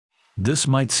This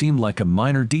might seem like a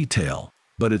minor detail,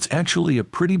 but it's actually a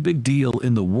pretty big deal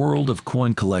in the world of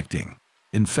coin collecting.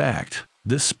 In fact,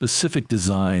 this specific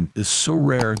design is so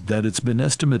rare that it's been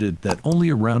estimated that only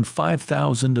around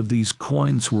 5,000 of these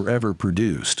coins were ever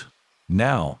produced.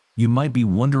 Now, you might be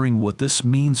wondering what this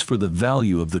means for the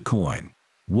value of the coin.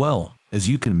 Well, as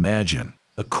you can imagine,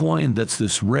 a coin that's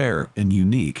this rare and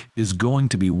unique is going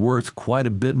to be worth quite a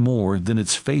bit more than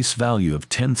its face value of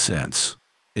 10 cents.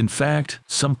 In fact,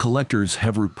 some collectors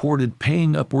have reported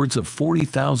paying upwards of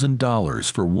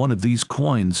 $40,000 for one of these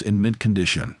coins in mint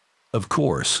condition. Of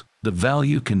course, the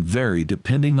value can vary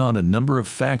depending on a number of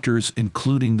factors,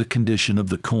 including the condition of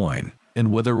the coin and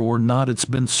whether or not it's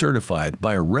been certified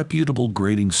by a reputable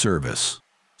grading service.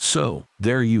 So,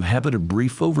 there you have it, a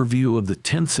brief overview of the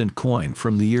 10-cent coin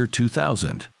from the year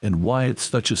 2000 and why it's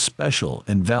such a special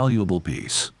and valuable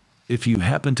piece. If you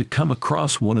happen to come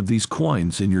across one of these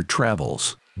coins in your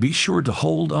travels, be sure to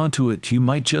hold on to it. You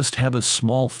might just have a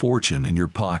small fortune in your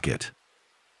pocket.